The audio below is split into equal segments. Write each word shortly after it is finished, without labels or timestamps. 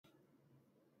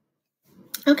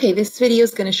Okay, this video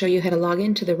is going to show you how to log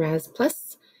into the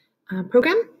Raz-Plus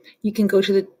program. You can go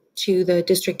to the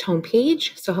district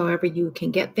homepage, so however you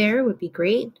can get there would be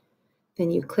great.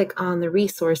 Then you click on the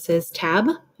Resources tab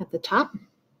at the top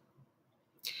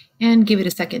and give it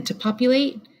a second to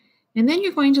populate. And then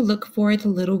you're going to look for the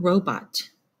little robot.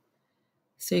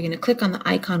 So you're going to click on the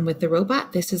icon with the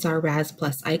robot. This is our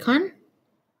Raz-Plus icon.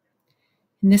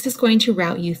 And this is going to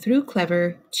route you through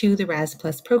Clever to the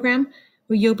Raz-Plus program,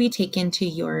 where you'll be taken to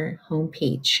your home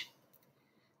page.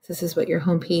 This is what your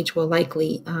home page will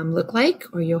likely look like,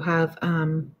 or you'll have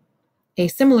a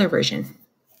similar version.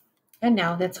 And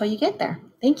now that's how you get there.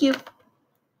 Thank you.